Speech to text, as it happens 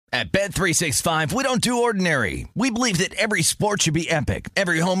At Bet365, we don't do ordinary. We believe that every sport should be epic.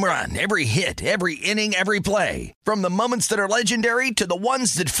 Every home run, every hit, every inning, every play. From the moments that are legendary to the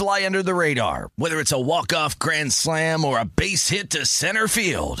ones that fly under the radar. Whether it's a walk-off grand slam or a base hit to center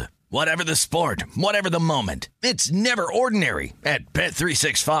field. Whatever the sport, whatever the moment. It's never ordinary at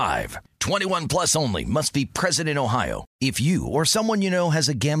Bet365. 21 plus only. Must be present in Ohio. If you or someone you know has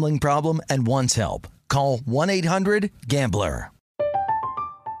a gambling problem and wants help, call 1-800-GAMBLER.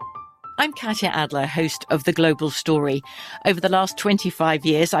 I'm Katya Adler, host of The Global Story. Over the last 25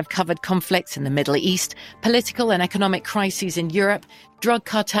 years, I've covered conflicts in the Middle East, political and economic crises in Europe, drug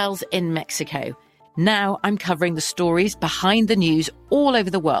cartels in Mexico. Now I'm covering the stories behind the news all over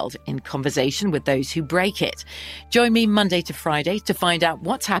the world in conversation with those who break it. Join me Monday to Friday to find out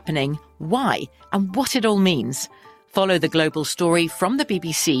what's happening, why, and what it all means. Follow The Global Story from the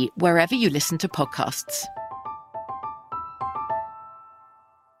BBC wherever you listen to podcasts.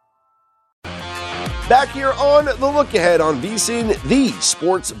 Back here on The Look Ahead on VSiN, the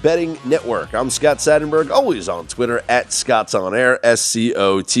Sports Betting Network. I'm Scott Seidenberg, always on Twitter at ScottsOnAir,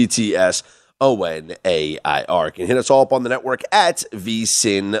 ScottsOnAir. You can hit us all up on the network at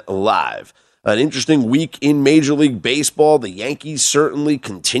VSiN Live. An interesting week in Major League Baseball. The Yankees certainly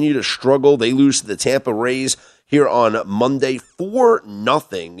continue to struggle. They lose to the Tampa Rays here on Monday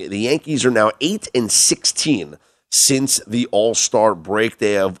 4-0. The Yankees are now 8-16 since the All-Star break.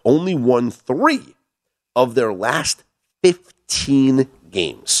 They have only won 3 of their last 15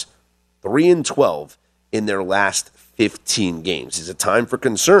 games. 3-12 in their last 15 games. Is it time for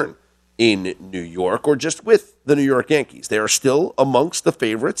concern in New York or just with the New York Yankees? They are still amongst the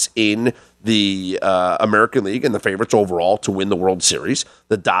favorites in the American League and the favorites overall to win the World Series.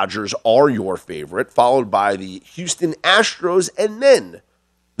 The Dodgers are your favorite, followed by the Houston Astros and then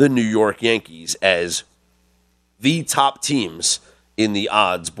the New York Yankees as the top teams in the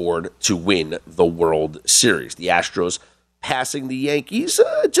odds board to win the World Series. The Astros passing the Yankees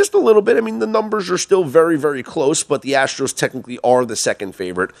just a little bit. I mean, the numbers are still very, very close, but the Astros technically are the second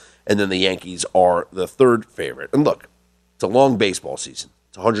favorite, and then the Yankees are the third favorite. And look, it's a long baseball season.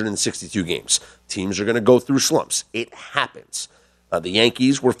 It's 162 games. Teams are going to go through slumps. It happens. The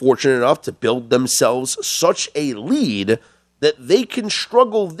Yankees were fortunate enough to build themselves such a lead that they can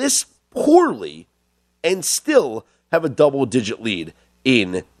struggle this poorly and still have a double-digit lead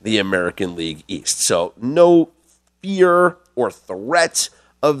in the American League East. So no fear or threat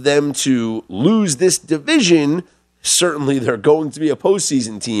of them to lose this division. Certainly they're going to be a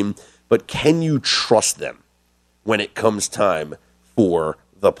postseason team, but can you trust them when it comes time for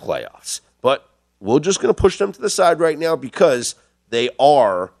the playoffs? But we're just going to push them to the side right now because they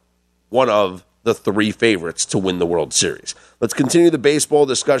are one of the 3 favorites to win the World Series. Let's continue the baseball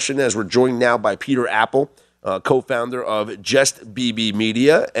discussion as we're joined now by Peter Appel, co-founder of Just BB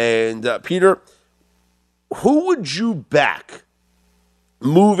Media. And Peter, who would you back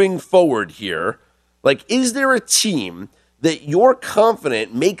moving forward here? Like, is there a team that you're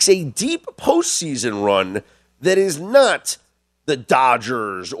confident makes a deep postseason run that is not the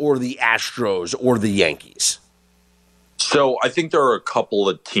Dodgers or the Astros or the Yankees? So I think there are a couple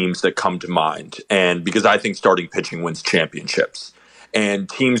of teams that come to mind, and because I think starting pitching wins championships. And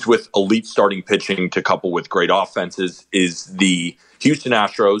teams with elite starting pitching to couple with great offenses is the Houston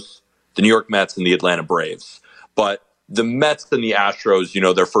Astros, the New York Mets, and the Atlanta Braves. But the Mets and the Astros,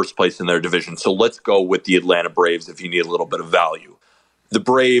 they're first place in their division. So let's go with the Atlanta Braves if you need a little bit of value. The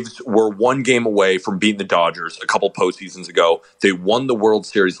Braves were 1 game away from beating the Dodgers a couple postseasons ago. They won the World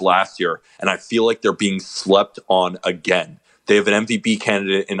Series last year, and I feel like they're being slept on again. They have an MVP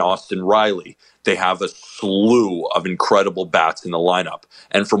candidate in Austin Riley. They have a slew of incredible bats in the lineup.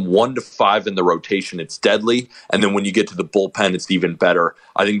 And from 1 to 5 in the rotation, it's deadly. And then when you get to the bullpen, it's even better.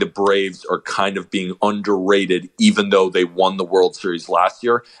 I think the Braves are kind of being underrated, even though they won the World Series last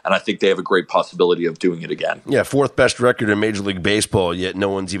year. And I think they have a great possibility of doing it again. Yeah, 4th best record in Major League Baseball, yet no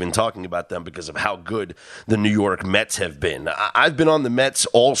one's even talking about them because of how good the New York Mets have been. I've been on the Mets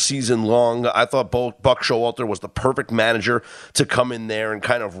all season long. I thought Buck Showalter was the perfect manager to come in there and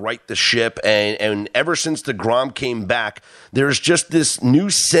kind of right the ship. And ever since DeGrom came back, there's just this new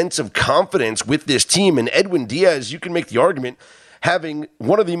sense of confidence with this team. And Edwin Diaz, you can make the argument, having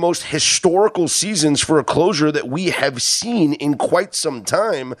one of the most historical seasons for a closer that we have seen in quite some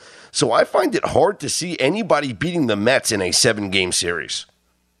time. So I find it hard to see anybody beating the Mets in a 7-game series.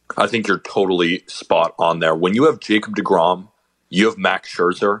 I think you're totally spot on there. When you have Jacob DeGrom, you have Max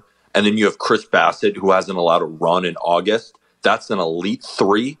Scherzer, and then you have Chris Bassett, who hasn't allowed a run in August. That's an elite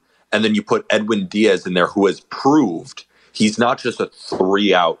 3. And then you put Edwin Diaz in there, who has proved He's not just a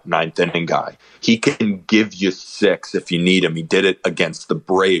 3-out ninth inning guy. He can give you 6 if you need him. He did it against the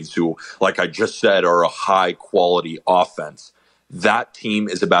Braves, who, like I just said, are a high-quality offense. That team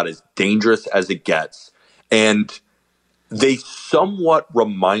is about as dangerous as it gets. And they somewhat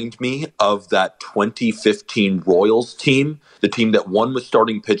remind me of that 2015 Royals team, the team that won with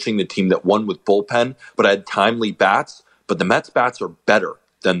starting pitching, the team that won with bullpen, but had timely bats. But the Mets bats are better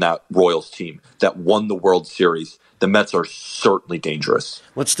than that Royals team that won the World Series. The Mets are certainly dangerous.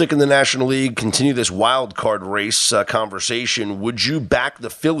 Let's stick in the National League, continue this wild card race conversation. Would you back the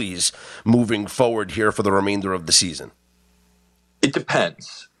Phillies moving forward here for the remainder of the season? It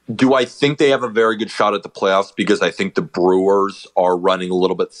depends. Do I think they have a very good shot at the playoffs because I think the Brewers are running a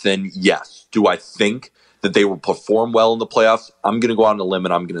little bit thin? Yes. Do I think that they will perform well in the playoffs? I'm going to go out on a limb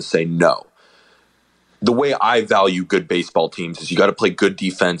and I'm going to say no. The way I value good baseball teams is you got to play good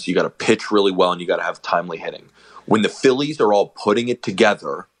defense, you got to pitch really well, and you got to have timely hitting. When the Phillies are all putting it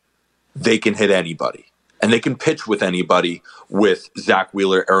together, they can hit anybody. And they can pitch with anybody with Zach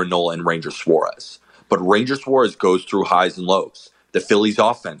Wheeler, Aaron Nola, and Ranger Suarez. But Ranger Suarez goes through highs and lows. The Phillies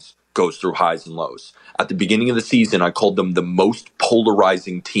offense goes through highs and lows. At the beginning of the season, I called them the most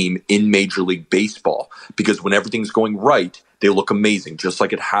polarizing team in Major League Baseball because when everything's going right, they look amazing, just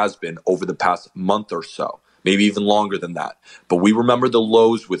like it has been over the past month or so, maybe even longer than that. But we remember the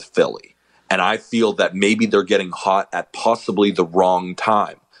lows with Philly, and I feel that maybe they're getting hot at possibly the wrong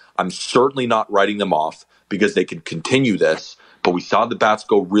time. I'm certainly not writing them off because they could continue this, but we saw the bats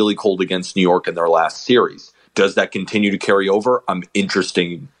go really cold against New York in their last series. Does that continue to carry over? I'm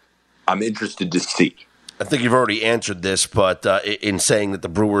interested to see. I think you've already answered this, but in saying that the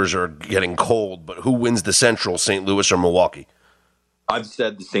Brewers are getting cold, but who wins the Central, St. Louis or Milwaukee? I've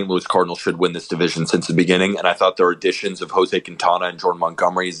said the St. Louis Cardinals should win this division since the beginning, and I thought their additions of Jose Quintana and Jordan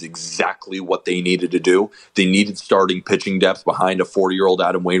Montgomery is exactly what they needed to do. They needed starting pitching depth behind a 40-year-old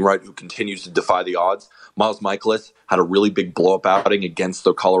Adam Wainwright who continues to defy the odds. Miles Mikolas had a really big blow-up outing against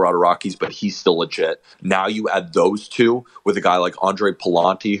the Colorado Rockies, but he's still legit. Now you add those two with a guy like Andre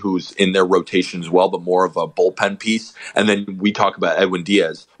Palante, who's in their rotation as well, but more of a bullpen piece. And then we talk about Edwin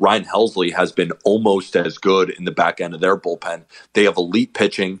Diaz. Ryan Helsley has been almost as good in the back end of their bullpen. They have elite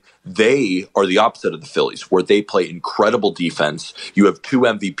pitching. They are the opposite of the Phillies, where they play incredible defense. You have 2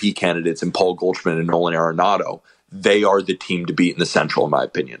 MVP candidates in Paul Goldschmidt and Nolan Arenado. They are the team to beat in the Central, in my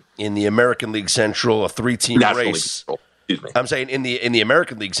opinion. In the American League Central, a 3-team race. I'm saying in the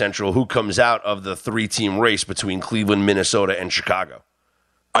American League Central, who comes out of the 3-team race between Cleveland, Minnesota, and Chicago?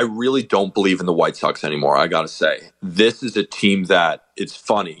 I really don't believe in the White Sox anymore, I got to say. This is a team that, it's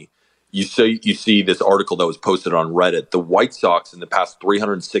funny, you see this article that was posted on Reddit. The White Sox in the past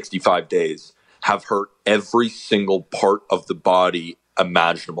 365 days have hurt every single part of the body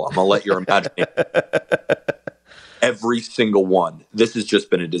imaginable. I'm going to let your imagination. Every single one. This has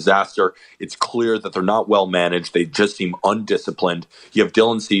just been a disaster. It's clear that they're not well managed. They just seem undisciplined. You have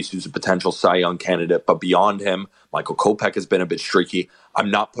Dylan Cease, who's a potential Cy Young candidate, but beyond him, Michael Kopech has been a bit streaky.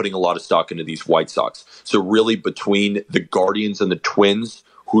 I'm not putting a lot of stock into these White Sox. So really between the Guardians and the Twins,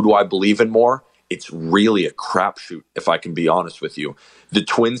 who do I believe in more? It's really a crapshoot, if I can be honest with you. The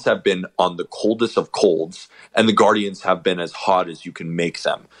Twins have been on the coldest of colds, and the Guardians have been as hot as you can make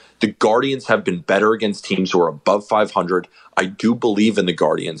them. The Guardians have been better against teams who are above 500. I do believe in the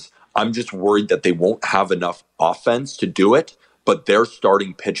Guardians. I'm just worried that they won't have enough offense to do it, but their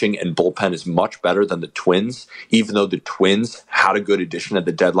starting pitching and bullpen is much better than the Twins, even though the Twins had a good addition at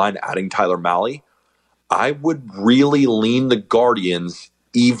the deadline, adding Tyler Mahle. I would really lean the Guardians,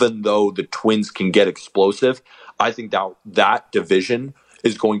 even though the Twins can get explosive. I think that division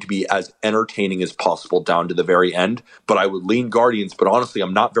is going to be as entertaining as possible down to the very end. But I would lean Guardians, but honestly,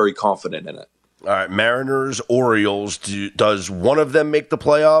 I'm not very confident in it. All right, Mariners, Orioles, does one of them make the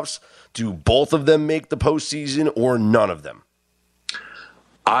playoffs? Do both of them make the postseason, or none of them?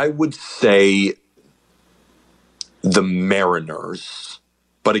 I would say the Mariners,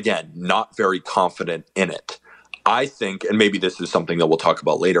 but again, not very confident in it. I think, and maybe this is something that we'll talk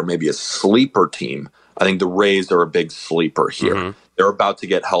about later, maybe a sleeper team. I think the Rays are a big sleeper here. Mm-hmm. They're about to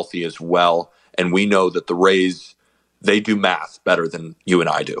get healthy as well, and we know that the Rays, they do math better than you and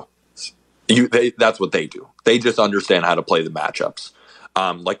I do. That's what they do. They just understand how to play the matchups.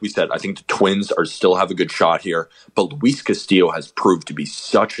 Like we said, I think the Twins still have a good shot here, but Luis Castillo has proved to be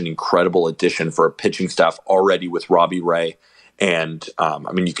such an incredible addition for a pitching staff already with Robbie Ray. And,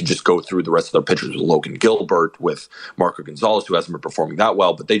 you could just go through the rest of their pitchers with Logan Gilbert, with Marco Gonzalez, who hasn't been performing that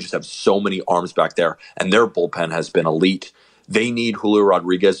well, but they just have so many arms back there, and their bullpen has been elite. They need Julio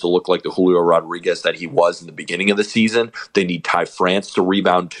Rodriguez to look like the Julio Rodriguez that he was in the beginning of the season. They need Ty France to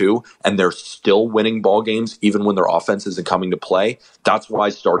rebound too, and they're still winning ball games even when their offense isn't coming to play. That's why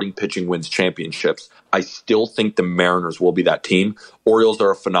starting pitching wins championships. I still think the Mariners will be that team. Orioles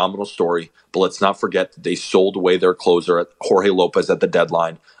are a phenomenal story, but let's not forget that they sold away their closer at Jorge Lopez at the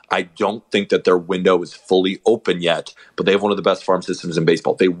deadline. I don't think that their window is fully open yet, but they have one of the best farm systems in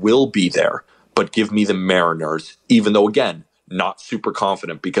baseball. They will be there, but give me the Mariners, even though, again, not super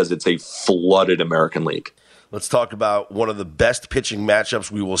confident because it's a flooded American League. Let's talk about one of the best pitching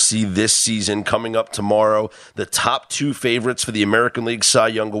matchups we will see this season coming up tomorrow. The top two favorites for the American League Cy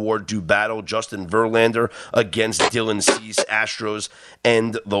Young Award do battle. Justin Verlander against Dylan Cease, Astros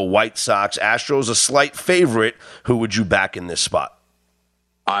and the White Sox. Astros a slight favorite. Who would you back in this spot?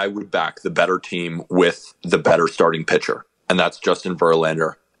 I would back the better team with the better starting pitcher, and that's Justin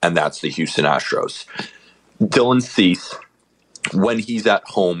Verlander, and that's the Houston Astros. Dylan Cease, when he's at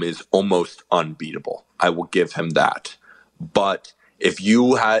home, is almost unbeatable. I will give him that. But if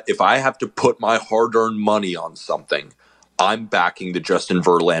I have to put my hard-earned money on something, I'm backing the Justin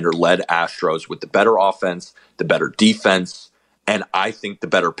Verlander-led Astros with the better offense, the better defense, and I think the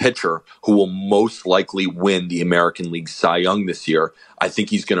better pitcher who will most likely win the American League Cy Young this year. I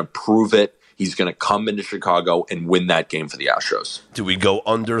think he's going to prove it. He's going to come into Chicago and win that game for the Astros. Do we go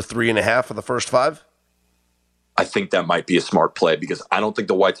under 3.5 for the first five? I think that might be a smart play because I don't think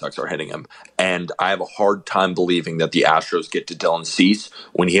the White Sox are hitting him. And I have a hard time believing that the Astros get to Dylan Cease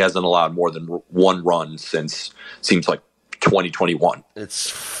when he hasn't allowed more than one run since seems like 2021. It's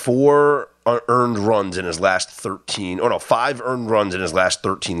 4 earned runs in his last 13. Oh, no, 5 earned runs in his last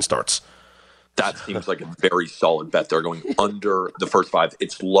 13 starts. That seems like a very solid bet. They're going under the first 5.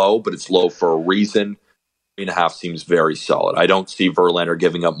 It's low, but it's low for a reason. 3.5 seems very solid. I don't see Verlander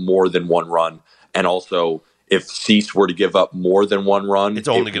giving up more than 1 run. And also, if Cease were to give up more than 1 run, it's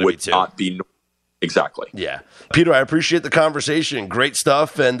only going to be 2. Not be exactly. Yeah. Peter, I appreciate the conversation. Great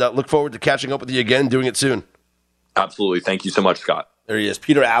stuff, and look forward to catching up with you again, doing it soon. Absolutely. Thank you so much, Scott. There he is.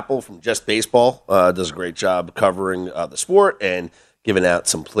 Peter Apple from Just Baseball does a great job covering the sport and giving out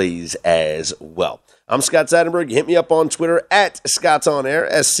some plays as well. I'm Scott Seidenberg. Hit me up on Twitter at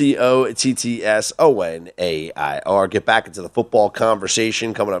ScottsOnAir, ScottsOnAir. Get back into the football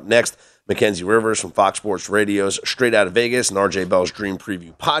conversation coming up next. Mackenzie Rivers from Fox Sports Radio's Straight Out of Vegas and RJ Bell's Dream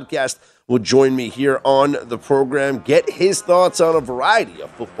Preview podcast will join me here on the program. Get his thoughts on a variety of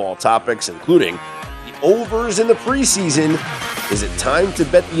football topics, including the overs in the preseason. Is it time to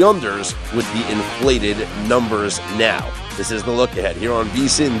bet the unders with the inflated numbers now? This is the look ahead here on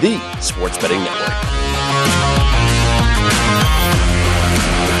VSiN, the Sports Betting Network.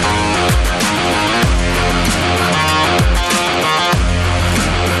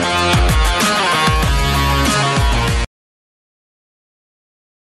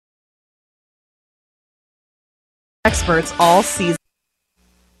 Experts all season.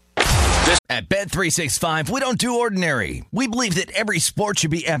 At Bet365, we don't do ordinary. We believe that every sport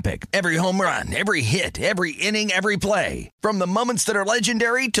should be epic. Every home run, every hit, every inning, every play. From the moments that are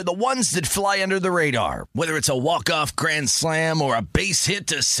legendary to the ones that fly under the radar. Whether it's a walk-off grand slam or a base hit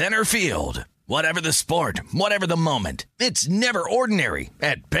to center field. Whatever the sport, whatever the moment. It's never ordinary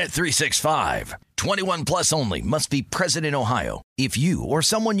at Bet365. 21 plus only. Must be present in Ohio. If you or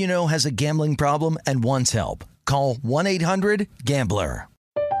someone you know has a gambling problem and wants help, call 1-800-GAMBLER.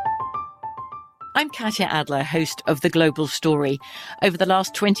 I'm Katya Adler, host of The Global Story. Over the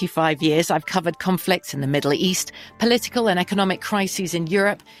last 25 years, I've covered conflicts in the Middle East, political and economic crises in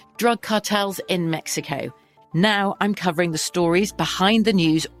Europe, drug cartels in Mexico. Now I'm covering the stories behind the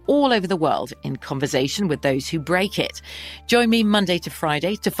news all over the world in conversation with those who break it. Join me Monday to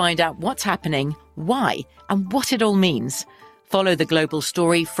Friday to find out what's happening, why, and what it all means. Follow The Global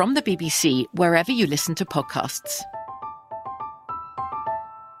Story from the BBC wherever you listen to podcasts.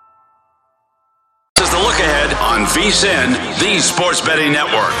 This is the look ahead on VSiN, the Sports Betting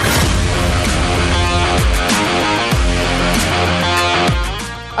Network.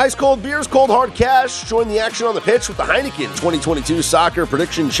 Ice cold beers, cold hard cash. Join the action on the pitch with the Heineken 2022 Soccer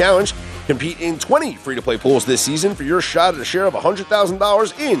Prediction Challenge. Compete in 20 free-to-play pools this season for your shot at a share of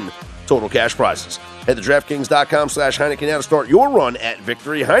 $100,000 in total cash prizes. Head to DraftKings.com/Heineken now to start your run at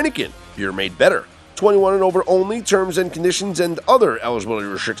victory. Heineken, beer made better. 21 and over only. Terms and conditions and other eligibility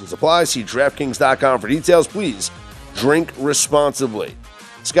restrictions apply. See DraftKings.com for details. Please drink responsibly.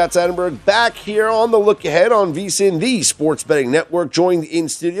 Scott Seidenberg back here on the look ahead on VSiN, the Sports Betting Network, joined in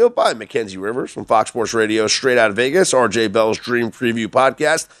studio by Mackenzie Rivers from Fox Sports Radio, Straight Out of Vegas, RJ Bell's Dream Preview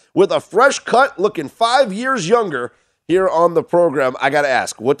podcast, with a fresh cut, looking 5 years younger. here on the program, I got to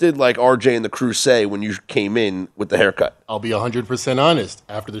ask, what did RJ and the crew say when you came in with the haircut? I'll be 100% honest.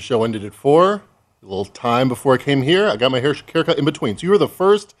 After the show ended at 4, a little time before I came here, I got my haircut in between. So you were the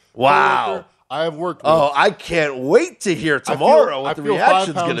first coworker I have worked with. Oh, I can't wait to hear tomorrow what the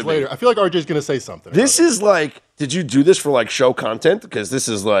reaction's going to be. I feel like RJ's going to say something. This is did you do this for show content? Because this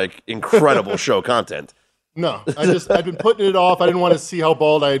is incredible show content. No, I've been putting it off. I didn't want to see how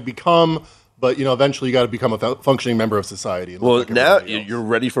bald I had become. But, eventually you got to become a functioning member of society. Well, now you're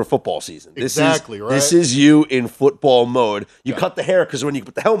ready for football season. Exactly, right? This is you in football mode. You cut the hair because when you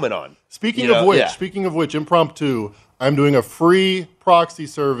put the helmet on. Speaking of which, impromptu, I'm doing a free proxy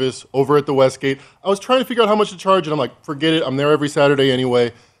service over at the Westgate. I was trying to figure out how much to charge, and I'm like, forget it. I'm there every Saturday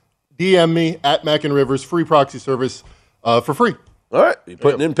anyway. DM me at Mac and Rivers, free proxy service for free. All right, you're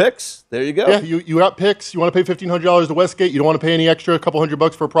putting in picks. There you go. Yeah, you got picks. You want to pay $1,500 to Westgate. You don't want to pay any extra, a couple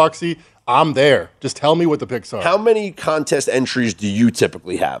 $100 for a proxy. I'm there. Just tell me what the picks are. How many contest entries do you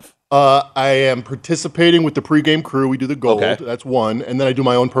typically have? I am participating with the pregame crew. We do the gold. Okay. That's one. And then I do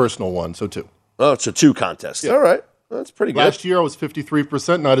my own personal one, so 2. Oh, so 2 contests. Yeah. All right. That's pretty good. Last year I was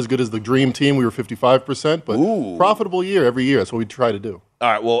 53%, not as good as the dream team. We were 55%, but profitable year every year. That's what we try to do.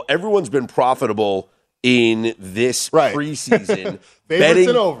 All right. Well, everyone's been profitable in this preseason. Favorites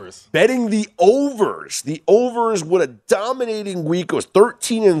and overs. Betting the overs. The overs, what a dominating week. It was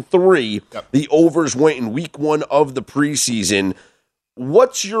 13-3. Yep. The overs went in week 1 of the preseason.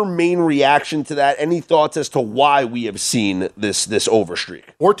 What's your main reaction to that? Any thoughts as to why we have seen this over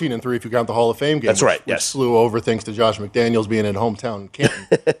streak? 14-3 if you count the Hall of Fame game. That's right, which flew over thanks to Josh McDaniels being in hometown Canton.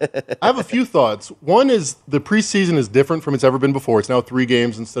 I have a few thoughts. One is the preseason is different from it's ever been before. It's now 3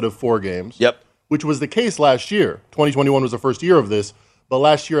 games instead of 4 games. Yep. Which was the case last year. 2021 was the first year of this, but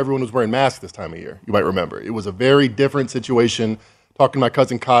last year everyone was wearing masks this time of year. You might remember. It was a very different situation. Talking to my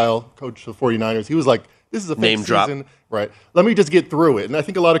cousin Kyle, coach of the 49ers, he was like, this is a fake season. Right. Let me just get through it. And I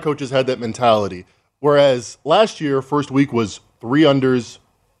think a lot of coaches had that mentality. Whereas last year, first week was 3 overs,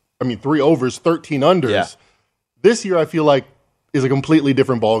 13 unders. Yeah. This year, I feel like, is a completely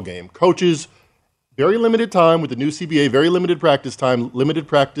different ball game. Coaches, very limited time with the new CBA, very limited practice time, limited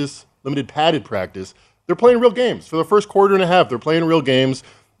padded practice. They're playing real games. For the first quarter and a half, they're playing real games.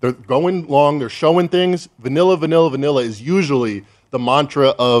 They're going long. They're showing things. Vanilla, vanilla, vanilla is usually the mantra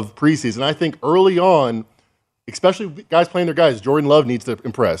of preseason. I think early on, especially guys playing their guys, Jordan Love needs to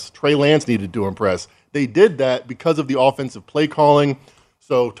impress. Trey Lance needed to impress. They did that because of the offensive play calling.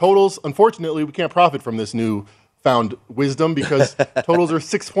 So totals, unfortunately, we can't profit from this new found wisdom because totals are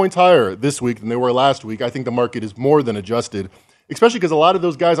 6 points higher this week than they were last week. I think the market is more than adjusted, especially because a lot of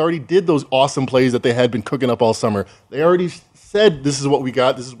those guys already did those awesome plays that they had been cooking up all summer. They already said, this is what we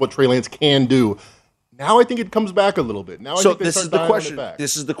got. This is what Trey Lance can do. Now I think it comes back a little bit. Now I think they start dialing it back.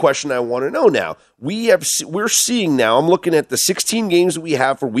 This is the question I want to know now. We're seeing now, I'm looking at the 16 games that we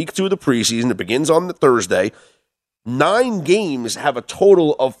have for week 2 of the preseason. It begins on the Thursday. 9 games have a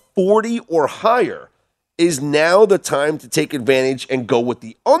total of 40 or higher. Is now the time to take advantage and go with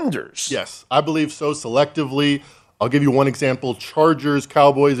the unders? Yes, I believe so selectively. I'll give you one example. Chargers,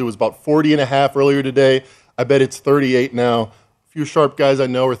 Cowboys, it was about 40.5 earlier today. I bet it's 38 now. A few sharp guys I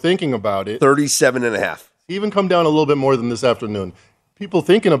know are thinking about it. 37.5. Even come down a little bit more than this afternoon. People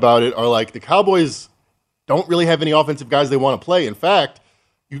thinking about it are like, the Cowboys don't really have any offensive guys they want to play. In fact,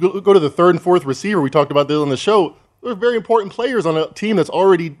 you go to the 3rd and 4th receiver. We talked about this on the show. They're very important players on a team that's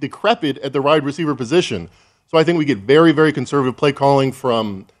already decrepit at the wide receiver position. So I think we get very, very conservative play calling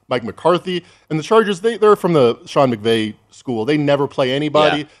from Mike McCarthy. And the Chargers, they're from the Sean McVay school. They never play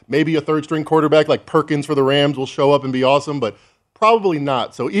anybody. Yeah. Maybe a 3rd-string quarterback like Perkins for the Rams will show up and be awesome, but probably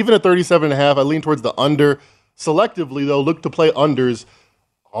not. So even at 37.5, I lean towards the under. Selectively, though, look to play unders.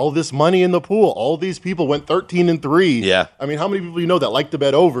 All this money in the pool. All these people went 13-3. Yeah. I mean, how many people you know that like to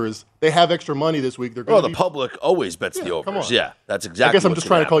bet overs? They have extra money this week. They're going the public always bets the overs. Come on. Yeah, that's exactly. I guess I'm just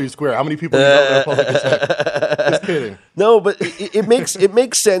trying to call you square. How many people you know that the public is like? Just kidding. No, but it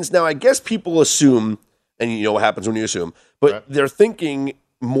makes sense. Now, I guess people assume, and you know what happens when you assume, but they're thinking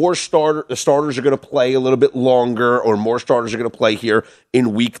the starters are going to play a little bit longer, or more starters are going to play here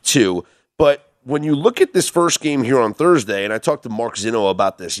in week 2. But when you look at this first game here on Thursday, and I talked to Mark Zinno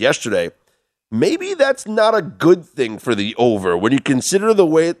about this yesterday, maybe that's not a good thing for the over. When you consider the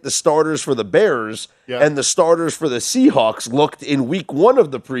way the starters for the Bears and the starters for the Seahawks looked in week 1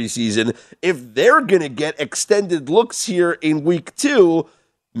 of the preseason, if they're going to get extended looks here in week 2,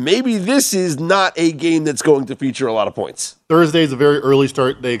 maybe this is not a game that's going to feature a lot of points. Thursday is a very early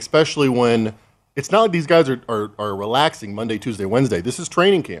start day, especially when it's not like these guys are relaxing Monday, Tuesday, Wednesday. This is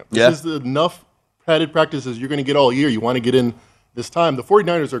training camp. This is enough padded practices you're going to get all year. You want to get in this time. The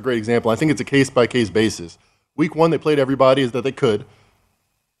 49ers are a great example. I think it's a case-by-case basis. Week 1, they played everybody that they could.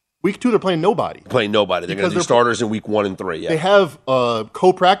 Week 2, they're playing nobody. They're going to do starters in week 1 and 3. Yeah. They have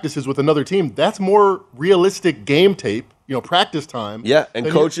co-practices with another team. That's more realistic game tape, practice time. Yeah, and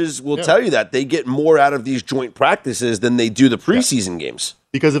coaches will tell you that. They get more out of these joint practices than they do the preseason games.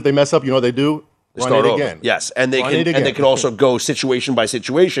 Because if they mess up, what they do? They start over again. Yes, and they can also go situation by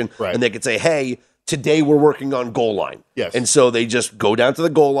situation, right. And they could say, hey, today we're working on goal line. Yes. And so they just go down to the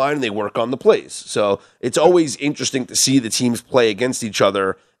goal line and they work on the plays. So it's always interesting to see the teams play against each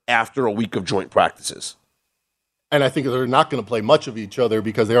other after a week of joint practices. And I think they're not going to play much of each other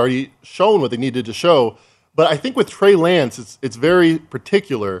because they already shown what they needed to show. But I think with Trey Lance, it's very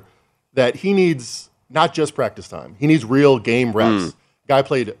particular that he needs not just practice time. He needs real game reps. Guy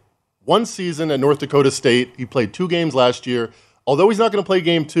played 1 season at North Dakota State. He played 2 games last year. Although he's not going to play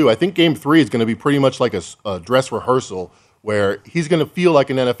game 2, I think game 3 is going to be pretty much like a dress rehearsal where he's going to feel like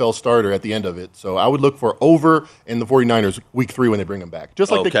an NFL starter at the end of it. So I would look for over in the 49ers week 3 when they bring him back.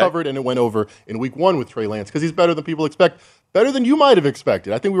 Just like they covered and it went over in week 1 with Trey Lance because he's better than people expect. Better than you might have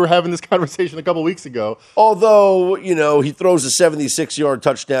expected. I think we were having this conversation a couple weeks ago. Although, he throws a 76-yard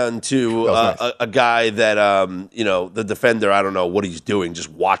touchdown to a guy that, the defender, I don't know what he's doing, just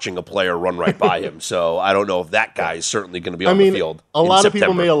watching a player run right by him. So I don't know if that guy is certainly going to be on the field. A lot of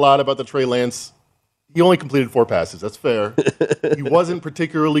people made a lot about the Trey Lance. He only completed 4 passes. That's fair. He wasn't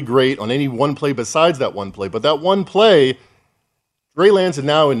particularly great on any one play besides that one play. But that one play, Trey Lance is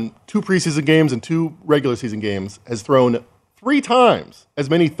now in 2 preseason games and 2 regular season games has thrown 3 times as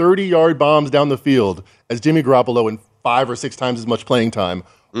many 30-yard bombs down the field as Jimmy Garoppolo in 5 or 6 times as much playing time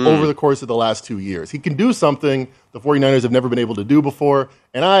over the course of the last 2 years. He can do something the 49ers have never been able to do before,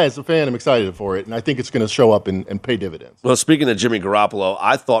 and I, as a fan, am excited for it, and I think it's going to show up and pay dividends. Well, speaking of Jimmy Garoppolo,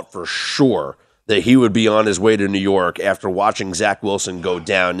 I thought for sure that he would be on his way to New York after watching Zach Wilson go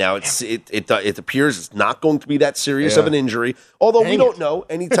down. Now, it appears it's not going to be that serious of an injury, although we don't know.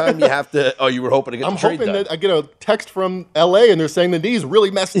 Anytime you have to – oh, you were hoping to get the trade done. I'm hoping that I get a text from L.A. and they're saying the knee's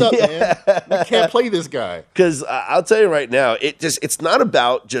really messed up, man. We can't play this guy. Because I'll tell you right now, it's not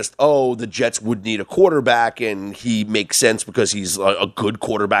about just, the Jets would need a quarterback and he makes sense because he's a good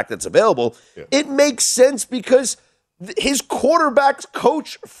quarterback that's available. Yeah. It makes sense because – his quarterback's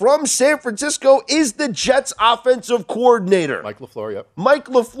coach from San Francisco is the Jets' offensive coordinator. Mike LaFleur, yep. Mike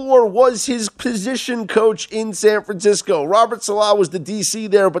LaFleur was his position coach in San Francisco. Robert Saleh was the DC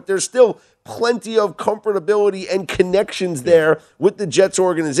there, but there's still plenty of comfortability and connections there with the Jets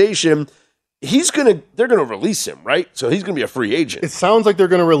organization. They're gonna release him, right? So he's gonna be a free agent. It sounds like they're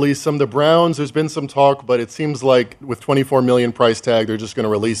gonna release him. The Browns, there's been some talk, but it seems like with $24 million price tag, they're just gonna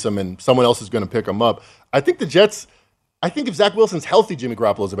release him and someone else is gonna pick him up. I think if Zach Wilson's healthy, Jimmy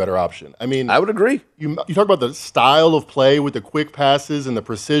Garoppolo is a better option. I mean, I would agree. You talk about the style of play with the quick passes and the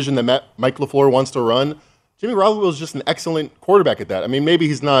precision that Mike LaFleur wants to run. Jimmy Garoppolo is just an excellent quarterback at that. I mean, maybe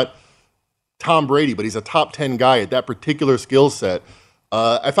he's not Tom Brady, but he's a top 10 guy at that particular skill set.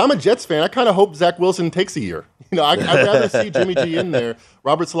 If I'm a Jets fan, I kind of hope Zach Wilson takes a year. I'd rather see Jimmy G in there.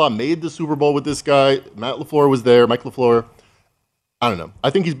 Robert Saleh made the Super Bowl with this guy. Matt LaFleur was there. Mike LaFleur. I don't know. I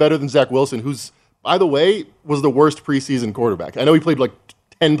think he's better than Zach Wilson, who's, by the way, was the worst preseason quarterback. I know he played like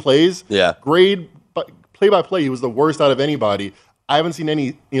 10 plays. Yeah. Grade, but play-by-play, he was the worst out of anybody. I haven't seen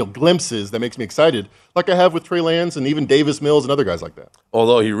any glimpses that makes me excited, like I have with Trey Lance and even Davis Mills and other guys like that.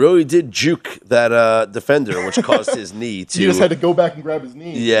 Although he really did juke that defender, which caused his knee to... He just had to go back and grab his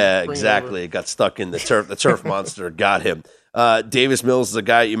knee. Yeah, exactly. It got stuck in the turf. The turf monster got him. Davis Mills is a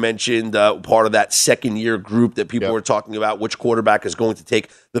guy you mentioned, part of that second-year group that people were talking about, which quarterback is going to take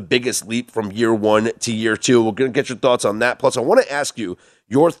the biggest leap from year 1 to year 2. We're going to get your thoughts on that. Plus, I want to ask you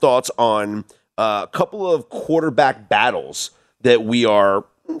your thoughts on a couple of quarterback battles that we are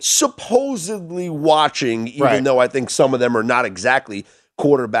supposedly watching, even though I think some of them are not exactly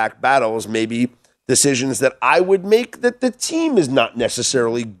quarterback battles, maybe decisions that I would make that the team is not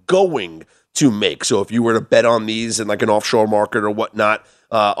necessarily going to make. So if you were to bet on these in like an offshore market or whatnot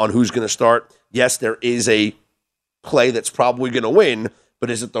on who's going to start, yes, there is a play that's probably going to win, but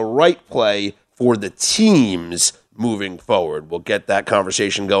is it the right play for the teams moving forward? We'll get that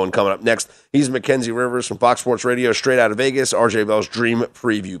conversation going coming up next. He's Mackenzie Rivers from Fox Sports Radio, straight out of Vegas, RJ Bell's Dream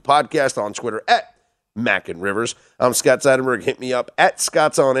Preview Podcast on Twitter at Mac and Rivers. I'm Scott Seidenberg. Hit me up at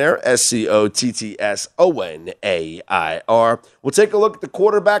Scott's On Air, SCOTTSONAIR. We'll take a look at the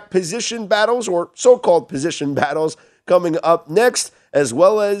quarterback position battles, or so-called position battles, coming up next, as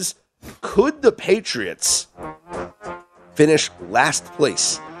well as could the Patriots finish last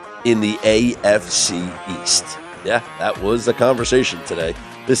place in the AFC East? Yeah, that was the conversation today.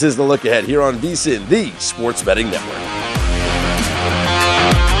 This is The Look Ahead here on VSiN, the Sports Betting Network.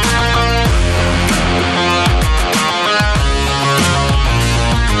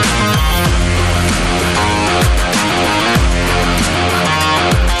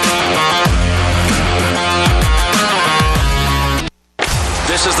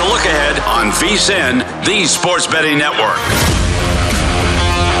 VSiN, the Sports Betting Network.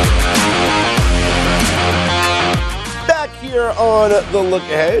 Back here on The Look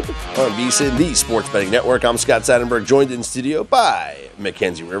Ahead on VSiN, the Sports Betting Network. I'm Scott Seidenberg, joined in studio by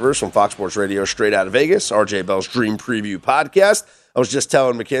Mackenzie Rivers from Fox Sports Radio straight out of Vegas, RJ Bell's Dream Preview podcast. I was just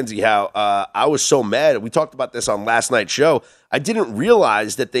telling Mackenzie how I was so mad. We talked about this on last night's show. I didn't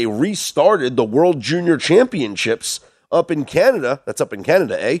realize that they restarted the World Junior Championships up in Canada. That's up in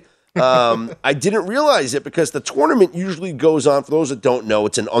Canada, eh? I didn't realize it because the tournament usually goes on. For those that don't know,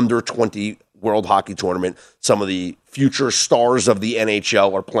 it's an under-20 World Hockey Tournament. Some of the future stars of the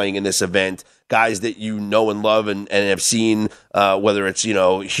NHL are playing in this event. Guys that you know and love and have seen, whether it's,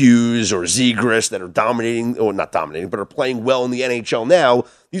 Hughes or Zegras that are dominating, or not dominating, but are playing well in the NHL now.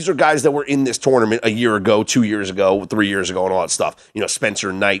 These are guys that were in this tournament a year ago, 2 years ago, 3 years ago, and all that stuff.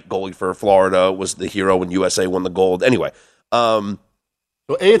 Spencer Knight, goalie for Florida, was the hero when USA won the gold. Anyway. So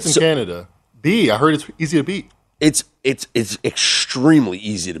A, it's in Canada. B, I heard it's easy to beat. It's extremely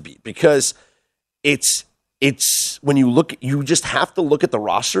easy to beat because it's when you just have to look at the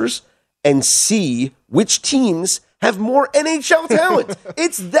rosters and see which teams have more NHL talent.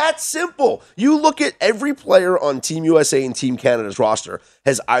 It's that simple. You look at every player on Team USA and Team Canada's roster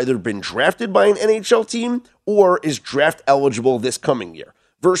has either been drafted by an NHL team or is draft eligible this coming year,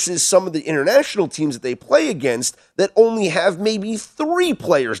 versus some of the international teams that they play against that only have maybe 3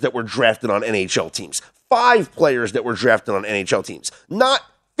 players that were drafted on NHL teams, 5 players that were drafted on NHL teams, not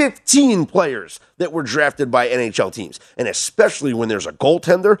 15 players that were drafted by NHL teams. And especially when there's a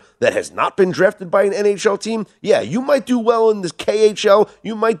goaltender that has not been drafted by an NHL team, yeah, you might do well in the KHL,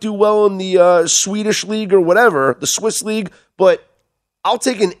 you might do well in the Swedish league or whatever, the Swiss league, but I'll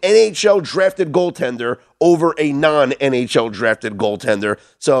take an NHL drafted goaltender over a non-NHL drafted goaltender.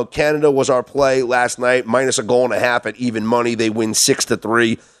 So Canada was our play last night, minus a goal and a half at even money. They win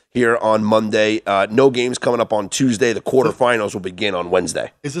 6-3 here on Monday. No games coming up on Tuesday. The quarterfinals will begin on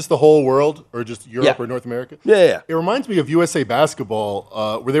Wednesday. Is this the whole world or just Europe or North America? Yeah. It reminds me of USA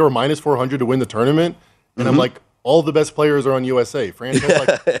Basketball where they were minus 400 to win the tournament. And I'm like, all the best players are on USA. France has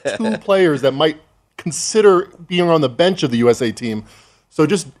like 2 players that might consider being on the bench of the USA team. So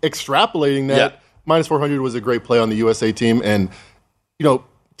just extrapolating that, minus 400 was a great play on the USA team. And,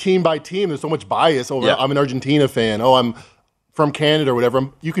 team by team, there's so much bias over, I'm an Argentina fan. Oh, I'm from Canada or whatever.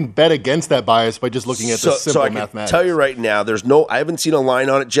 You can bet against that bias by just looking at the simple mathematics. Tell you right now, I haven't seen a line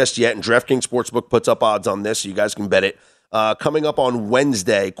on it just yet, and DraftKings Sportsbook puts up odds on this, so you guys can bet it. Coming up on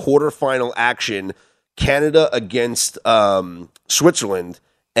Wednesday, quarterfinal action, Canada against Switzerland,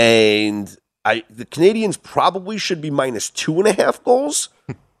 and the Canadians probably should be minus 2.5 goals.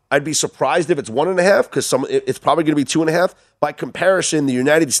 I'd be surprised if it's 1.5 because it's probably going to be 2.5. By comparison, the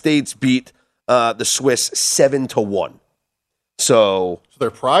United States beat the Swiss 7-1. So they're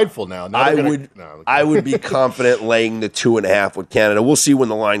prideful now. I would be confident laying the 2.5 with Canada. We'll see when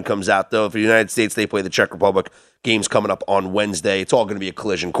the line comes out, though. For the United States, they play the Czech Republic. Games coming up on Wednesday. It's all going to be a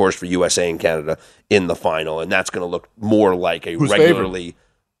collision course for USA and Canada in the final, and that's going to look more like a Who's regularly. Favorite?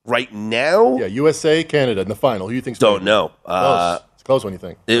 Right now? Yeah, USA, Canada in the final. Who do you think's Don't know. It's close when you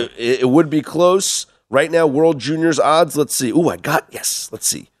think. It would be close. Right now, World Juniors odds. Let's see. Let's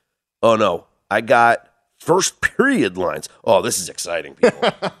see. Oh, no. I got first period lines. Oh, this is exciting, people.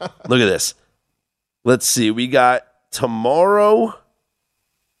 Look at this. Let's see. We got tomorrow.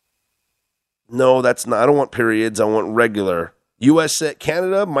 No, that's not. I don't want periods. I want regular. USA,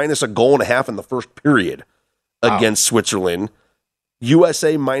 Canada, minus a goal and a half in the first period against Switzerland.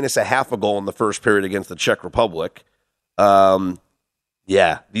 USA minus a half a goal in the first period against the Czech Republic.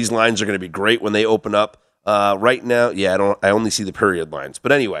 These lines are going to be great when they open up. Right now, I only see the period lines.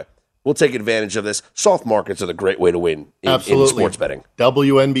 But anyway, we'll take advantage of this. Soft markets are the great way to win in sports betting.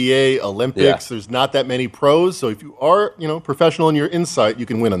 WNBA, Olympics, there's not that many pros. So if you are, professional in your insight, you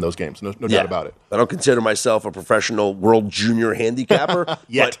can win on those games. No doubt about it. I don't consider myself a professional world junior handicapper.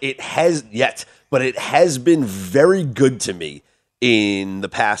 But it has been very good to me in the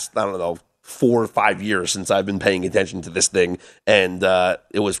past, 4 or 5 years since I've been paying attention to this thing, and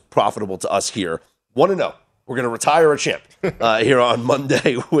it was profitable to us here. 1-0. We're going to retire a champ here on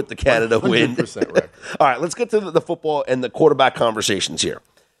Monday with the Canada win. 100% right. All right, let's get to the football and the quarterback conversations here.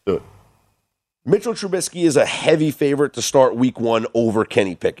 Do it. Mitchell Trubisky is a heavy favorite to start week 1 over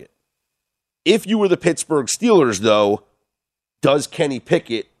Kenny Pickett. If you were the Pittsburgh Steelers, though, does Kenny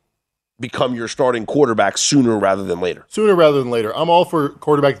Pickett become your starting quarterback sooner rather than later? Sooner rather than later. I'm all for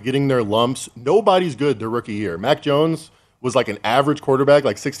quarterbacks getting their lumps. Nobody's good their rookie year. Mac Jones was like an average quarterback,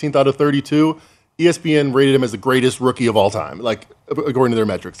 like 16th out of 32. ESPN rated him as the greatest rookie of all time, like according to their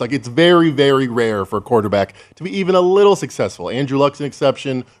metrics. Like, it's very, very rare for a quarterback to be even a little successful. Andrew Luck's an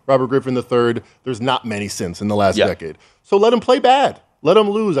exception. Robert Griffin III. There's not many since in the last decade. So let him play bad. Let him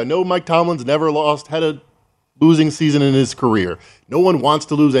lose. I know Mike Tomlin's never had a losing season in his career. No one wants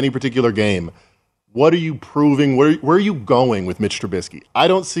to lose any particular game. What are you proving? Where are you going with Mitch Trubisky? I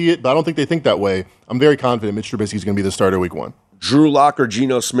don't see it, but I don't think they think that way. I'm very confident Mitch Trubisky is going to be the starter week 1. Drew Lock or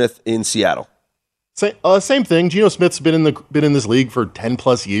Geno Smith in Seattle? Same thing. Geno Smith's been in this league for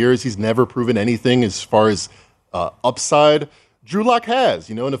 10+ years. He's never proven anything as far as upside. Drew Lock has,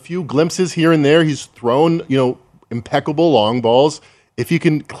 in a few glimpses here and there, he's thrown, impeccable long balls. If he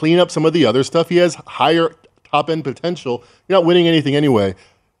can clean up some of the other stuff, he has higher top-end potential. You're not winning anything anyway.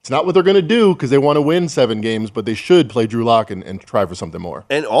 It's not what they're going to do because they want to win 7 games, but they should play Drew Lock and try for something more.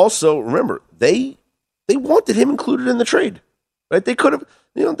 And also, remember, they wanted him included in the trade, right? They could have,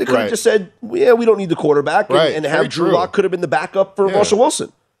 have just said, yeah, we don't need the quarterback, and have Drew Lock could have been the backup for Russell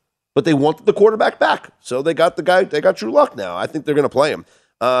Wilson. But they wanted the quarterback back, so they got Drew Lock now. I think they're going to play him.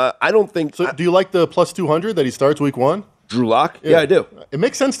 I don't think. So, do you like the plus 200 that he starts week 1? Drew Lock? Yeah, I do. It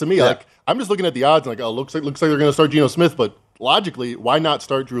makes sense to me. Yeah. Like, I'm just looking at the odds and looks like they're going to start Geno Smith, but logically, why not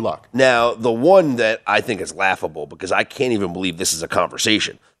start Drew Lock? Now, the one that I think is laughable, because I can't even believe this is a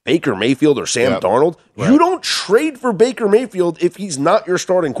conversation, Baker Mayfield or Sam Darnold, you don't trade for Baker Mayfield if he's not your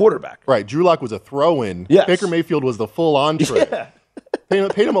starting quarterback. Right. Drew Lock was a throw-in. Yes. Baker Mayfield was the full-on trade. Yeah.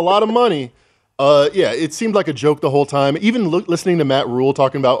 Paid him a lot of money. It seemed like a joke the whole time. Even listening to Matt Rule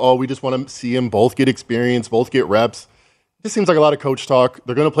talking about, we just want to see them both get experience, both get reps. This seems like a lot of coach talk.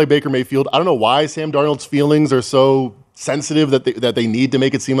 They're going to play Baker Mayfield. I don't know why Sam Darnold's feelings are so sensitive that they need to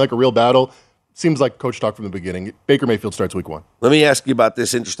make it seem like a real battle. Seems like coach talk from the beginning. Baker Mayfield starts week 1. Let me ask you about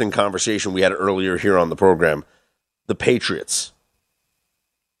this interesting conversation we had earlier here on the program. The Patriots.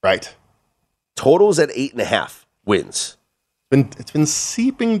 Right. Totals at 8.5 wins. It's been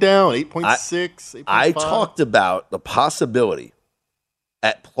seeping down, 8.6, 8.5. I talked about the possibility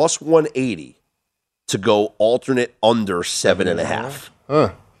at plus 180 to go alternate under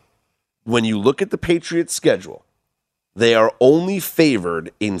 7.5. When you look at the Patriots' schedule, they are only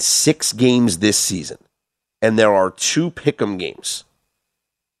favored in 6 games this season, and there are 2 pick'em games.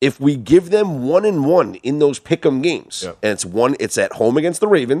 If we give them 1-1 in those pick'em games, and it's at home against the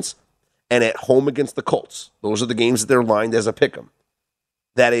Ravens and at home against the Colts. Those are the games that they're lined as a pick'em.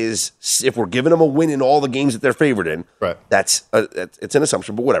 That is, if we're giving them a win in all the games that they're favored in, it's an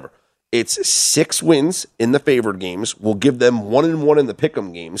assumption, but whatever. It's 6 wins in the favored games. We'll give them 1-1 in the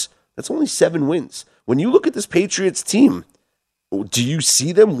pick'em games. That's only 7 wins. When you look at this Patriots team, do you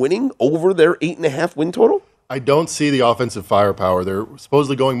see them winning over their 8.5 win total? I don't see the offensive firepower. They're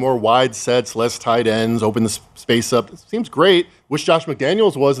supposedly going more wide sets, less tight ends, open the space up. It seems great. Wish Josh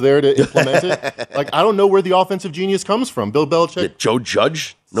McDaniels was there to implement it. I don't know where the offensive genius comes from. Bill Belichick. Joe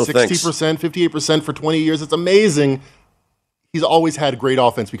Judge? No 60%, thanks. 58% for 20 years. It's amazing. He's always had great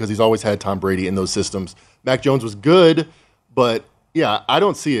offense because he's always had Tom Brady in those systems. Mac Jones was good, but yeah, I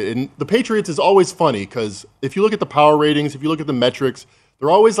don't see it. And the Patriots is always funny because if you look at the power ratings, if you look at the metrics, they're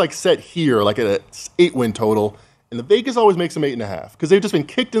always set here, at an 8-win total. And the Vegas always makes them 8.5 because they've just been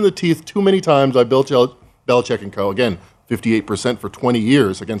kicked in the teeth too many times by Belichick and co. Again, 58% for 20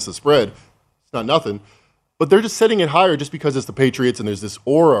 years against the spread. It's not nothing. But they're just setting it higher just because it's the Patriots and there's this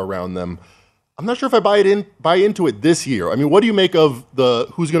aura around them. I'm not sure if I buy into it this year. I mean, what do you make of the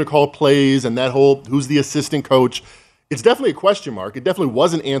who's going to call plays and that whole who's the assistant coach? It's definitely a question mark. It definitely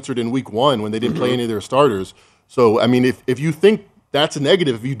wasn't answered in week 1 when they didn't play any of their starters. So, I mean, if you think that's a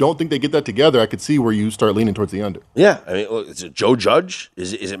negative, if you don't think they get that together, I could see where you start leaning towards the under. Yeah. I mean, look, is it Joe Judge?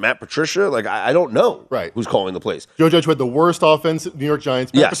 Is it Matt Patricia? I don't know who's calling the plays. Joe Judge had the worst offense at New York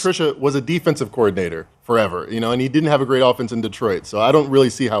Giants. Matt Patricia was a defensive coordinator forever, and he didn't have a great offense in Detroit. So I don't really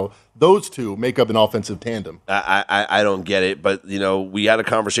see how those two make up an offensive tandem. I don't get it, but, we had a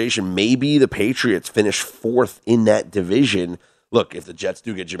conversation. Maybe the Patriots finish 4th in that division. Look, if the Jets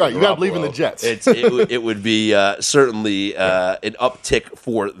do get Jimmy Garoppolo, you got to believe in the Jets. it would be certainly an uptick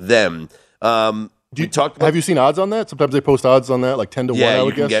for them. Have you seen odds on that? Sometimes they post odds on that, 10 to 1, I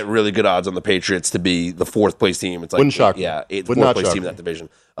would guess. You can get really good odds on the Patriots to be the 4th place team. It's wouldn't shock me. Yeah, the 4th place team in that division.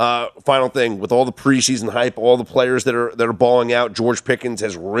 Final thing, with all the preseason hype, all the players that are balling out, George Pickens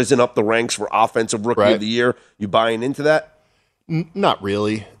has risen up the ranks for Offensive Rookie of the Year. You buying into that? Not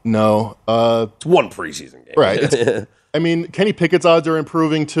really, no. It's one preseason game. Right. I mean, Kenny Pickett's odds are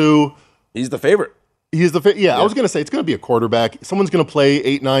improving too. He's the favorite. I was going to say it's going to be a quarterback. Someone's going to play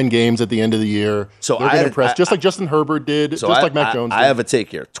 8-9 games at the end of the year. So they're going to impress, just like Justin Herbert did, like Mac Jones did. I have a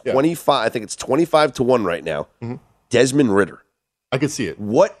take here. 25. I think it's 25 to 1 right now. Desmond Ridder. I could see it.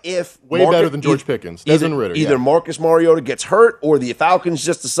 What if way better than George Pickens, Desmond Ridder? Either Marcus Mariota gets hurt, or the Falcons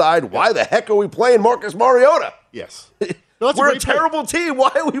just decide, why the heck are we playing Marcus Mariota? Yes. No, we're a terrible team. Why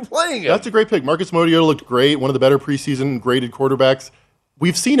are we playing him? That's a great pick. Marcus Mariota looked great, one of the better preseason graded quarterbacks.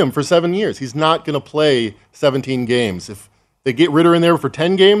 We've seen him for 7 years. He's not going to play 17 games. If they get Ridder in there for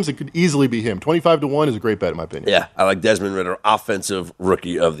 10 games, it could easily be him. 25-1 is a great bet, in my opinion. Yeah, I like Desmond Ridder, Offensive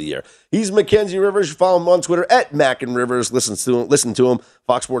Rookie of the Year. He's Mackenzie Rivers. You follow him on Twitter at Mac and Rivers. Listen to him.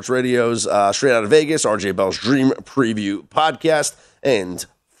 Fox Sports Radio's Straight Out of Vegas, RJ Bell's Dream Preview podcast, and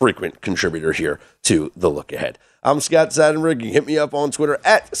frequent contributor here to The Look Ahead. I'm Scott Seidenberg. You can hit me up on Twitter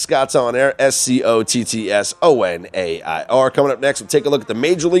at Scott's On Air, SCOTTSONAIR. Coming up next, we'll take a look at the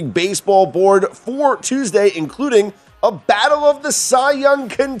Major League Baseball board for Tuesday, including a battle of the Cy Young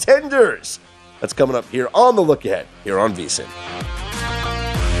contenders. That's coming up here on The Look Ahead, here on VSiN.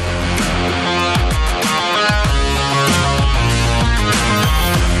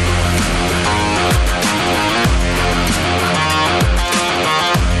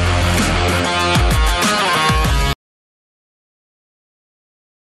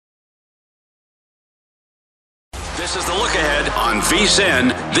 This is The Look Ahead on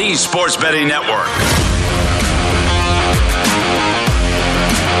VSiN, the Sports Betting Network.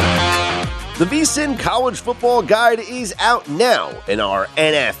 The VSiN College Football Guide is out now, and our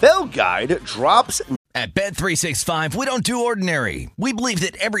NFL Guide drops. At Bet365, we don't do ordinary. We believe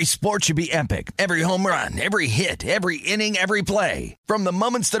that every sport should be epic. Every home run, every hit, every inning, every play. From the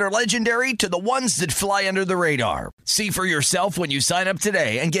moments that are legendary to the ones that fly under the radar. See for yourself when you sign up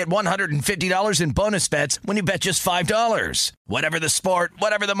today and get $150 in bonus bets when you bet just $5. Whatever the sport,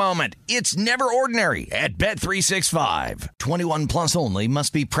 whatever the moment, it's never ordinary at Bet365. 21 plus only.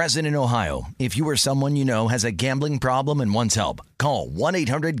 Must be present in Ohio. If you or someone you know has a gambling problem and wants help, call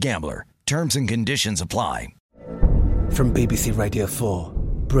 1-800-GAMBLER. Terms and conditions apply. From BBC Radio 4,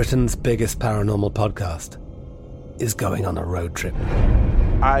 Britain's biggest paranormal podcast is going on a road trip.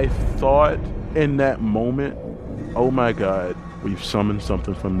 I thought in that moment, oh my God, we've summoned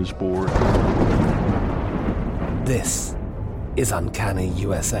something from this board. This is Uncanny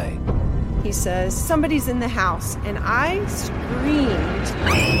USA. He says, somebody's in the house, and I screamed.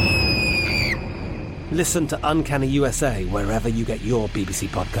 Listen to Uncanny USA wherever you get your BBC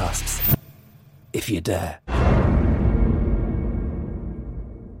podcasts, if you dare.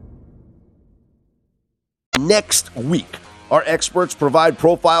 Next week, our experts provide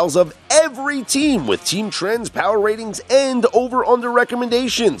profiles of every team with team trends, power ratings, and over-under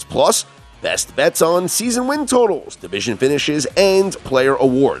recommendations, plus best bets on season win totals, division finishes, and player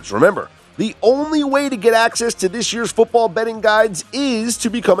awards. Remember, the only way to get access to this year's football betting guides is to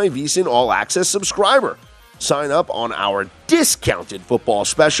become a VSiN All Access subscriber. Sign up on our discounted football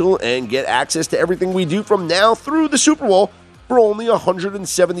special and get access to everything we do from now through the Super Bowl for only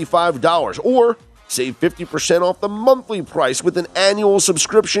 $175, or save 50% off the monthly price with an annual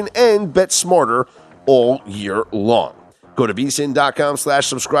subscription and bet smarter all year long. Go to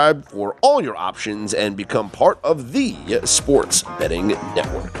vsin.com/subscribe for all your options and become part of the Sports Betting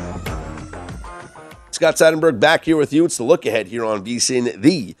Network. Scott Seidenberg back here with you. It's The Look Ahead here on VSiN,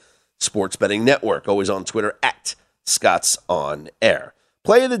 the Sports Betting Network. Always on Twitter at Scott's On Air.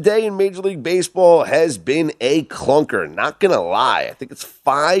 Play of the day in Major League Baseball has been a clunker. Not going to lie. I think it's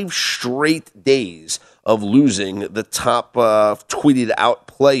 5 straight days of losing the top tweeted out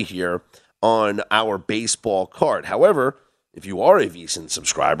play here on our baseball card. However, if you are a VSiN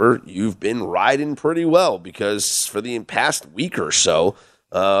subscriber, you've been riding pretty well, because for the past week or so,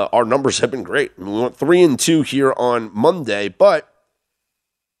 our numbers have been great. I mean, we went 3-2 here on Monday, but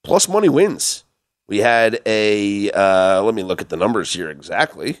plus money wins. We had a, let me look at the numbers here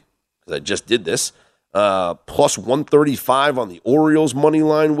exactly, because I just did this. Plus 135 on the Orioles money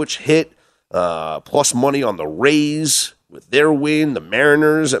line, which hit. Plus money on the Rays with their win. The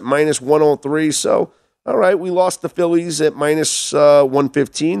Mariners at minus 103. So, all right, we lost the Phillies at minus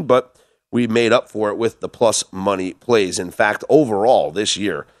 115, but we made up for it with the plus money plays. In fact, overall this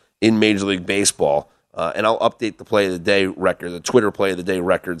year in Major League Baseball, and I'll update the play of the day record, the Twitter play of the day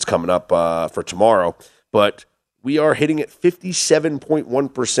records coming up for tomorrow. But we are hitting at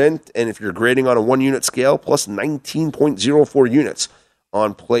 57.1%. And if you're grading on a 1-unit scale, plus 19.04 units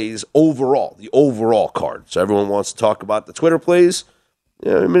on plays overall, the overall card. So everyone wants to talk about the Twitter plays.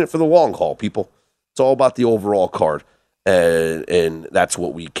 Yeah, a minute for the long haul, people. It's all about the overall card. And that's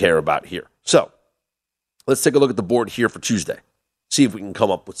what we care about here. So let's take a look at the board here for Tuesday. See if we can come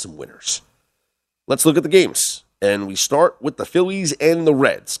up with some winners. Let's look at the games, and we start with the Phillies and the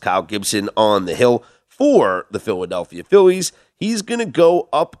Reds. Kyle Gibson on the hill for the Philadelphia Phillies. He's going to go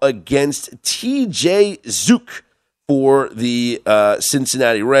up against TJ Zuk for the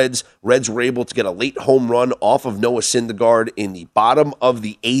Cincinnati Reds. Reds were able to get a late home run off of Noah Syndergaard in the bottom of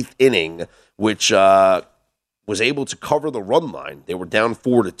the 8th inning, which was able to cover the run line. They were down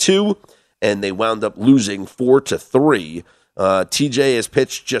 4-2, and they wound up losing 4-3. TJ has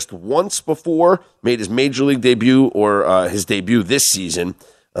pitched just once before, made his major league debut or his debut this season.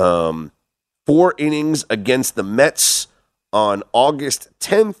 4 innings against the Mets on August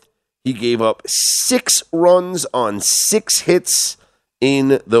 10th. He gave up 6 runs on 6 hits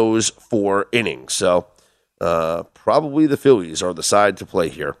in those 4 innings. So probably the Phillies are the side to play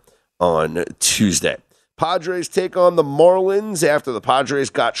here on Tuesday. Padres take on the Marlins after the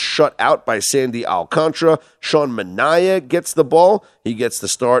Padres got shut out by Sandy Alcantara. Sean Manaea gets the ball. He gets the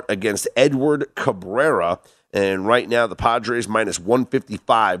start against Edward Cabrera. And right now the Padres minus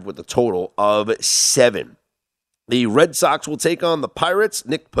 155 with a total of 7. The Red Sox will take on the Pirates.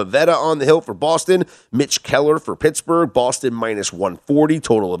 Nick Pivetta on the hill for Boston. Mitch Keller for Pittsburgh. Boston minus 140,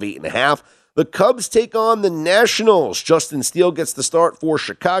 total of 8.5. The Cubs take on the Nationals. Justin Steele gets the start for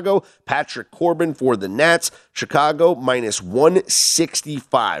Chicago. Patrick Corbin for the Nats. Chicago minus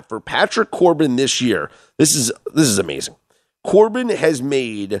 165. For Patrick Corbin this year, this is amazing. Corbin has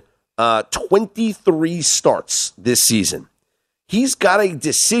made 23 starts this season. He's got a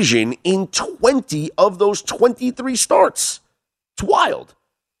decision in 20 of those 23 starts. It's wild.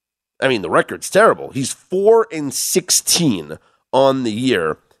 I mean, the record's terrible. He's 4-16 on the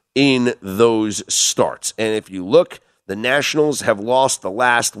year in those starts. And if you look, the Nationals have lost the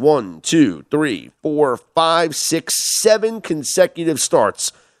last 7 consecutive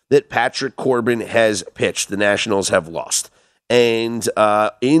starts that Patrick Corbin has pitched. The Nationals have lost. And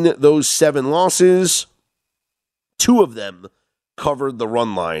in those 7 losses, 2 of them covered the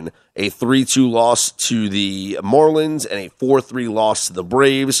run line. A 3-2 loss to the Marlins and a 4-3 loss to the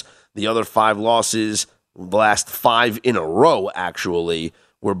Braves. The other 5 losses, the last 5 in a row actually,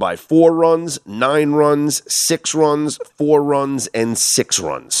 were by 4 runs, 9 runs, 6 runs, 4 runs, and 6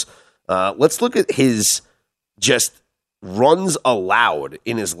 runs. Let's look at his just runs allowed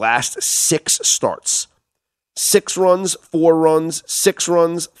in his last 6 starts. 6 runs, 4 runs, 6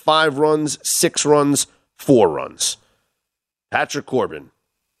 runs, 5 runs, 6 runs, 4 runs. Patrick Corbin,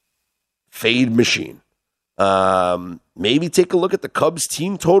 fade machine. Maybe take a look at the Cubs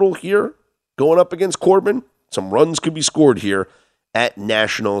team total here going up against Corbin. Some runs could be scored here at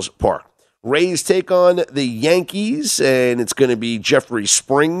Nationals Park. Rays take on the Yankees, and it's going to be Jeffrey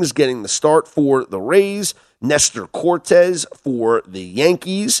Springs getting the start for the Rays. Nestor Cortez for the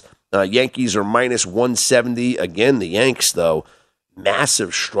Yankees. Yankees are minus 170. Again, the Yanks, though,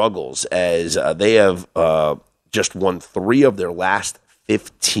 massive struggles as they have just won 3 of their last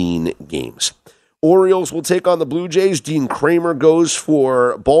 15 games. Orioles will take on the Blue Jays. Dean Kramer goes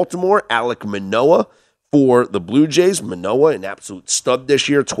for Baltimore. Alek Manoah for the Blue Jays. Manoah, an absolute stud this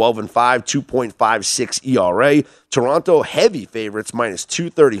year, 12-5, 2.56 ERA. Toronto heavy favorites, minus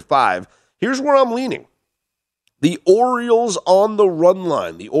 235. Here's where I'm leaning. The Orioles on the run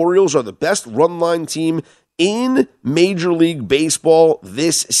line. The Orioles are the best run line team in Major League Baseball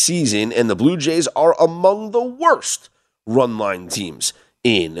this season, and the Blue Jays are among the worst run line teams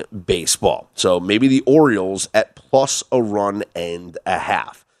in baseball. So maybe the Orioles at plus a run and a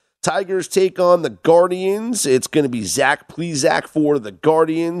half. Tigers take on the Guardians. It's going to be Zach Plesac for the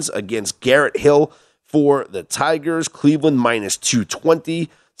Guardians against Garrett Hill for the Tigers. Cleveland minus 220.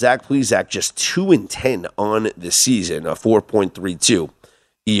 Zach Plesac just 2-10 on the season, a 4.32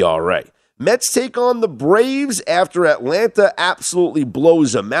 ERA. Mets take on the Braves after Atlanta absolutely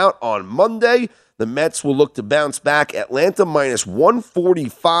blows them out on Monday. The Mets will look to bounce back. Atlanta minus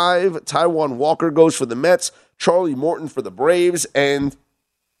 145. Taijuan Walker goes for the Mets. Charlie Morton for the Braves. And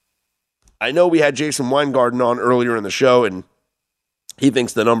I know we had Jason Weingarten on earlier in the show, and he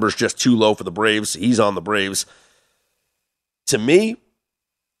thinks the number's just too low for the Braves. He's on the Braves. To me,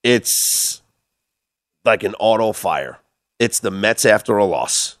 it's like an auto fire. It's the Mets after a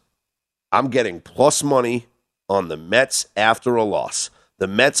loss. I'm getting plus money on the Mets after a loss. The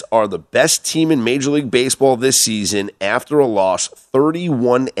Mets are the best team in Major League Baseball this season after a loss,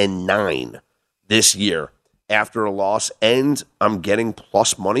 31-9 this year after a loss, and I'm getting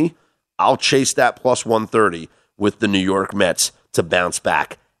plus money. I'll chase that plus 130 with the New York Mets to bounce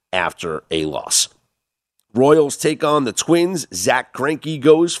back after a loss. Royals take on the Twins. Zach Greinke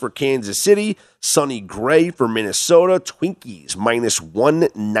goes for Kansas City. Sonny Gray for Minnesota. Twinkies minus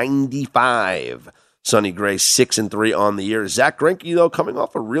 195. Sonny Gray 6-3 on the year. Zach Greinke, though, coming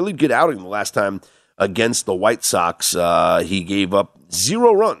off a really good outing the last time against the White Sox. He gave up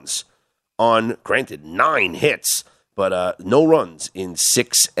 0 runs on, granted, 9 hits. but no runs in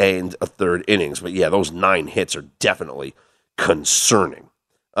 6 1/3 innings. But yeah, those 9 hits are definitely concerning.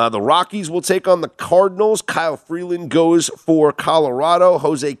 The Rockies will take on the Cardinals. Kyle Freeland goes for Colorado.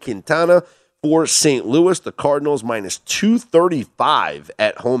 Jose Quintana for St. Louis. The Cardinals minus 235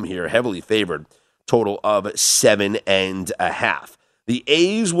 at home here, heavily favored. Total of 7.5. The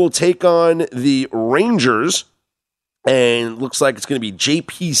A's will take on the Rangers, and looks like it's going to be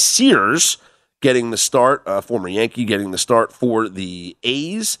J.P. Sears getting the start, former Yankee getting the start for the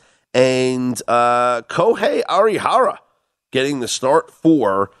A's, and Kohei Arihara getting the start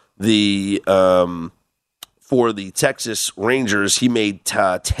for the Texas Rangers. He made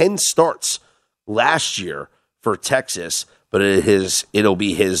 10 starts last year for Texas, but it'll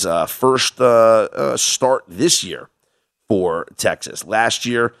be his first start this year for Texas. Last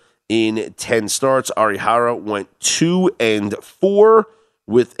year, in 10 starts, Arihara went 2-4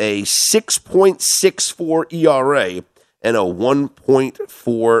 with a 6.64 ERA and a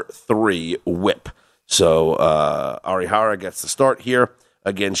 1.43 whip. So Arihara gets the start here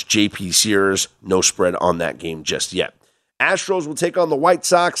against J.P. Sears. No spread on that game just yet. Astros will take on the White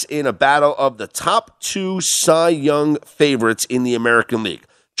Sox in a battle of the top 2 Cy Young favorites in the American League,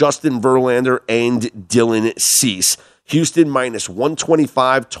 Justin Verlander and Dylan Cease. Houston minus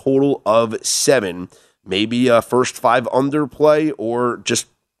 125, total of 7. Maybe a first 5 under play, or just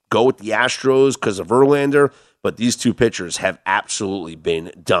go with the Astros because of Verlander. But these two pitchers have absolutely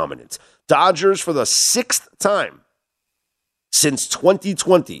been dominant. Dodgers, for the 6th time since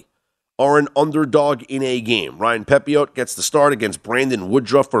 2020, are an underdog in a game. Ryan Pepiot gets the start against Brandon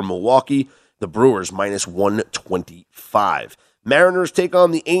Woodruff for Milwaukee. The Brewers minus 125. Mariners take on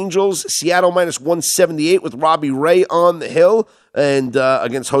the Angels. Seattle minus 178 with Robbie Ray on the hill and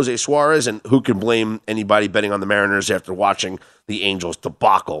against Jose Suarez. And who can blame anybody betting on the Mariners after watching the Angels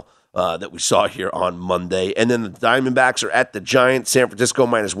debacle that we saw here on Monday? And then the Diamondbacks are at the Giants. San Francisco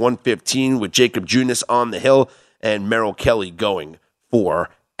minus 115 with Jacob Junis on the hill and Merrill Kelly going for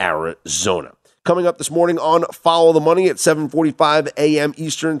Arizona. Coming up this morning on Follow the Money at 7:45 a.m.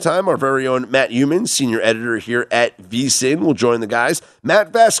 Eastern Time, our very own Matt Human, senior editor here at VSiN, will join the guys.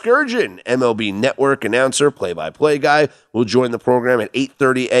 Matt Vasgersian, MLB Network announcer, play-by-play guy, will join the program at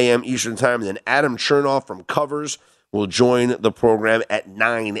 8:30 a.m. Eastern Time. And then Adam Chernoff from Covers will join the program at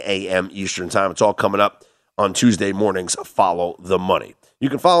 9 a.m. Eastern Time. It's all coming up on Tuesday mornings. Follow the Money. You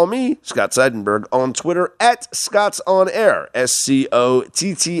can follow me, Scott Seidenberg, on Twitter at ScottsOnAir,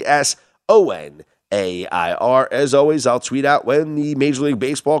 ScottsOnAir. As always, I'll tweet out when the Major League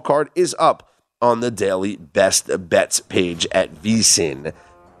Baseball card is up on the daily best bets page at vsin.com.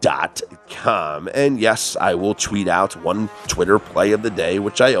 And yes, I will tweet out one Twitter play of the day,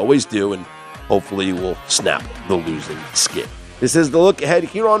 which I always do, and hopefully will snap the losing skid. This is The Look Ahead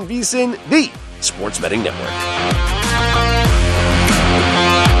here on VSiN, the Sports Betting Network.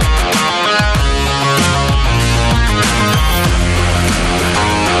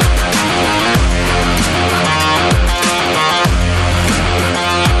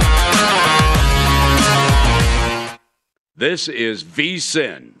 This is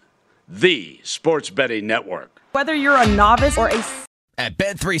VSiN, the Sports Betting Network. Whether you're a novice or a... At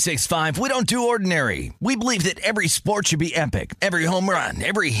Bet365, we don't do ordinary. We believe that every sport should be epic. Every home run,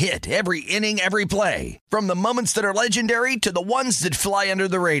 every hit, every inning, every play. From the moments that are legendary to the ones that fly under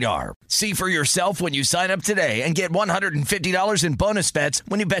the radar. See for yourself when you sign up today and get $150 in bonus bets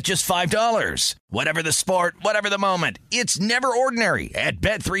when you bet just $5. Whatever the sport, whatever the moment, it's never ordinary at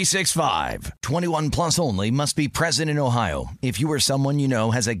Bet365. 21 plus only. Must be present in Ohio. If you or someone you know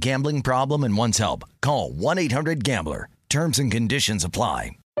has a gambling problem and wants help, call 1-800-GAMBLER. Terms and conditions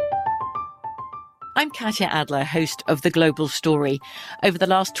apply. I'm Katya Adler, host of The Global Story. Over the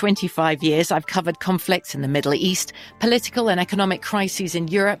last 25 years, I've covered conflicts in the Middle East, political and economic crises in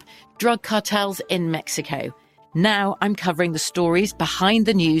Europe, drug cartels in Mexico. Now I'm covering the stories behind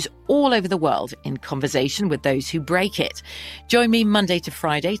the news all over the world in conversation with those who break it. Join me Monday to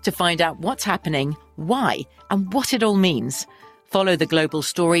Friday to find out what's happening, why, and what it all means. Follow The Global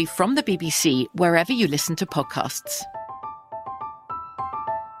Story from the BBC wherever you listen to podcasts.